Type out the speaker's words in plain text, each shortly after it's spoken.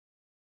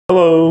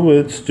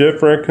it's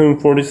Jeff Raccoon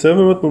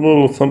 47 with a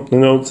little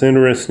something else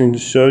interesting to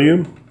show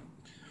you.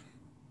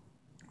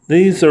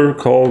 These are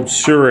called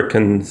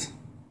shurikens.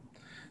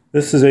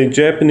 This is a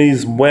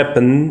Japanese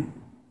weapon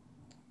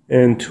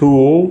and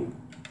tool.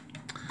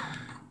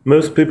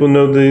 Most people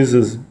know these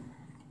as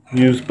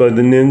used by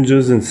the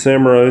ninjas and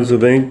samurais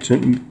of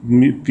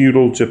ancient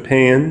feudal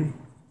Japan.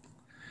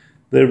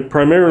 They're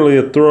primarily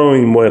a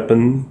throwing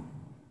weapon.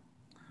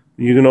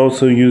 You can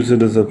also use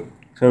it as a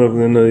kind of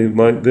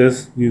like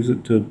this, use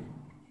it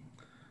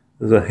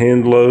as a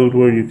hand load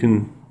where you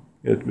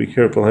have to be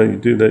careful how you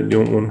do that. You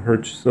don't want to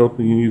hurt yourself,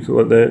 but you can use it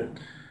like that.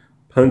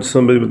 Punch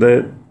somebody with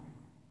that,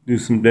 do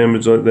some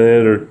damage like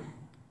that, or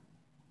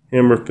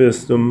hammer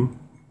fist them.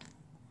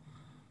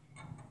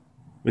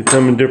 They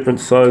come in different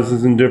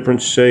sizes and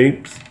different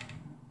shapes.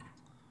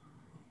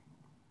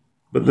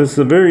 But this is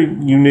a very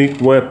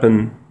unique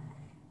weapon.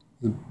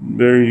 It's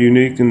very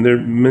unique,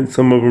 and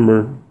some of them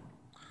are...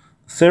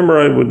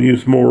 Samurai would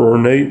use more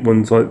ornate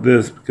ones like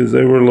this because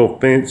they were a little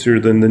fancier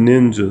than the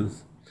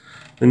ninjas.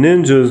 The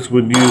ninjas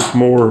would use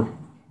more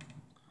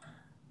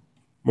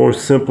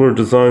simpler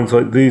designs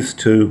like these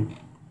two.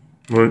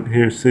 Right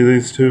here, see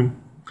these two?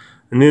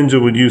 A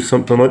ninja would use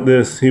something like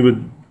this.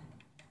 He'd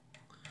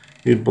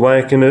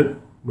blacken it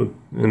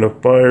in a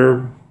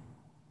fire,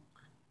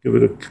 give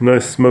it a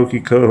nice smoky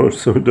color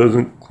so it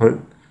doesn't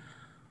clean.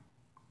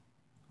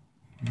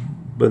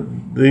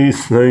 But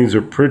these things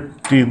are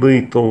pretty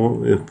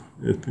lethal if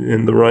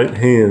in the right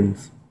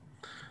hands.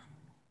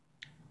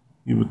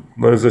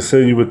 As I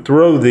said, you would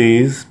throw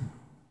these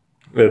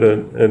at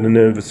an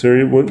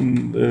adversary. It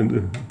wouldn't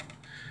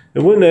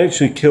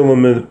actually kill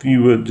them if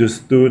you would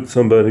just throw it at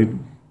somebody,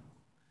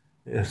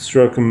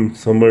 struck them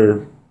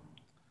somewhere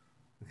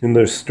in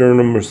their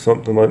sternum or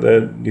something like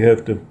that. You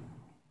have to.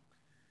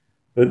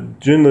 But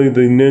generally,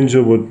 the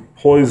ninja would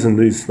poison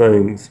these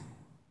things.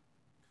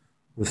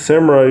 The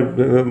samurai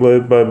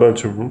led by a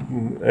bunch of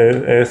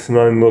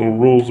asinine little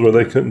rules where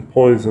they couldn't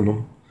poison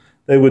them.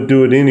 They would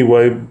do it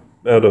anyway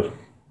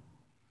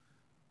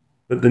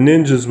but the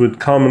ninjas would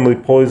commonly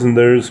poison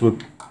theirs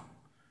with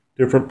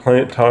different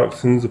plant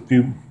toxins.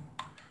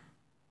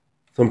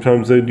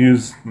 Sometimes they'd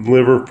use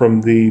liver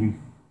from the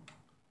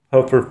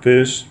puffer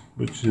fish,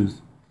 which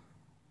is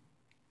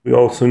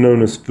also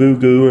known as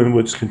fugu, and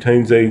which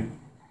contains a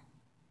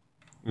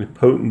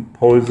potent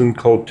poison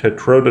called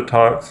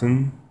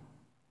tetrodotoxin.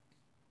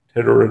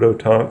 I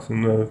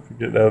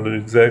forget how to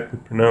exactly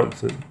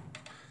pronounce it.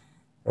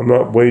 I'm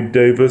not Wade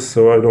Davis,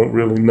 so I don't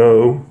really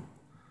know.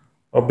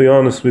 I'll be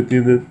honest with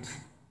you that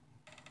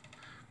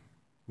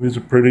these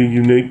are pretty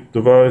unique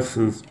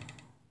devices.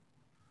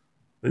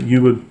 That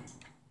you'd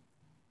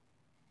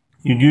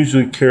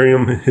usually carry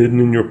them hidden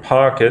in your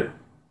pocket.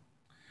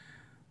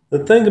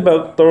 The thing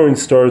about throwing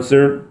stars,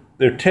 they're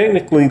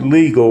technically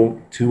legal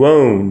to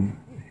own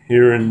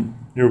here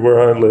near where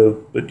I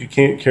live, but you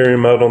can't carry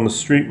them out on the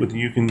street with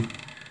you. You can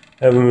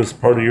have them as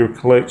part of your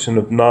collection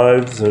of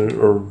knives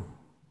or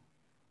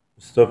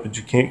stuff, but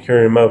you can't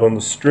carry them out on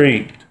the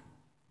street.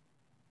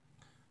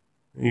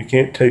 You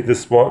can't take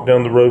this walk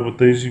down the road with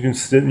these. You can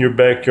sit in your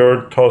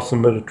backyard, toss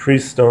them at a tree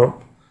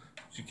stump.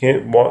 But you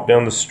can't walk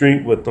down the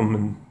street with them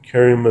and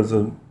carry them as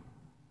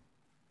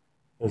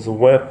a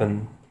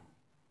weapon.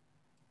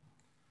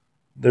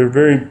 They're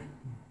very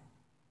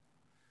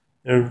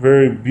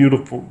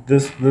beautiful.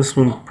 This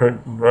one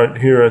right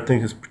here I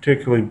think is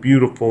particularly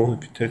beautiful.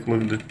 If you take a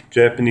look at the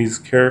Japanese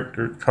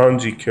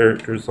kanji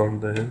characters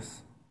on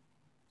this.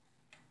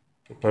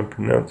 If I'm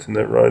pronouncing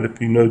that right. If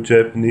you know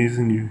Japanese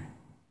and you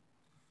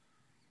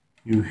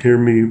hear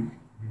me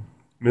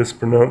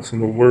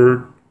mispronouncing a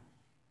word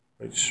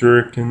like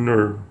shuriken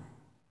or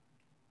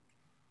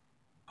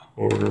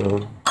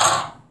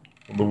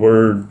the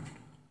word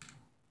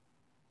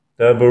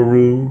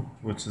dabaru,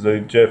 which is a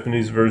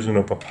Japanese version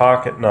of a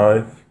pocket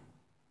knife.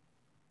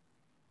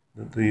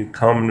 That the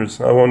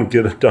commoners, I want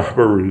to get a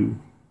dabaru.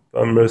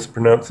 If I'm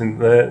mispronouncing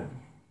that,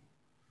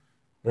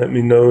 let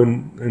me know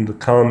in the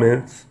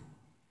comments,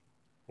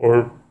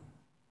 or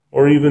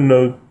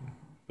even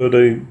put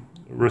a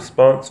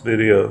response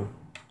video.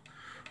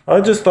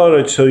 I just thought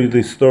I'd show you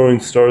these throwing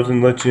stars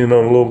and let you in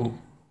on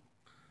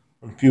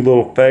a few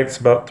little facts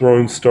about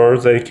throwing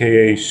stars,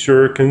 aka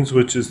shurikens,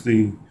 which is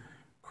the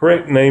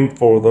correct name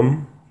for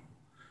them.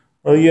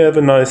 Well, you have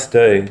a nice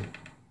day.